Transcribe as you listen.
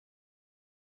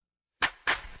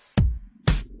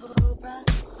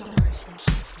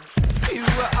You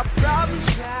were a problem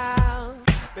child,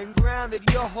 been grounded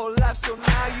your whole life, so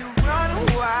now you run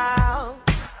wild.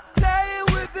 Playing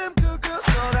with them good girls,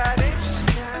 no, that ain't your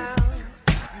style.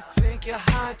 You think you're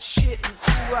hot shit, and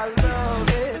ooh, I love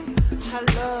it, I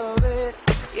love it,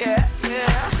 yeah,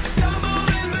 yeah.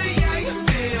 Stumbling, but yeah, you're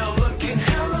still looking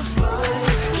hella fun.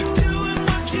 Keep doing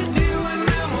what you're doing,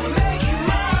 and we'll make you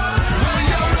mine. Well,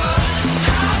 you're a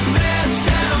hot mess,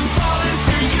 and I'm falling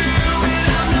for you,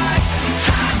 and I'm like,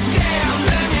 hot damn,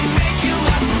 let me make you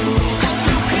my boo. 'Cause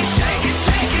you can shake it,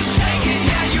 shake it, shake it,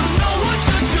 yeah, you know what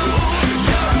to do.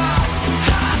 You're a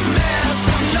hot mess,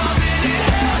 I'm loving it,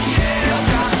 hell yeah. 'Cause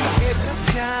I'm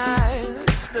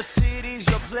hypnotized, the city's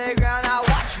your playground, I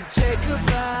watch you take a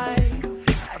bite.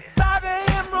 At 5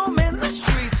 a.m. roaming the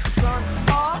streets, drunk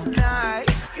all night.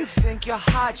 You think you're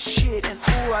hot shit, and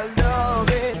ooh, I love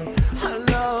it, I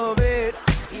love it.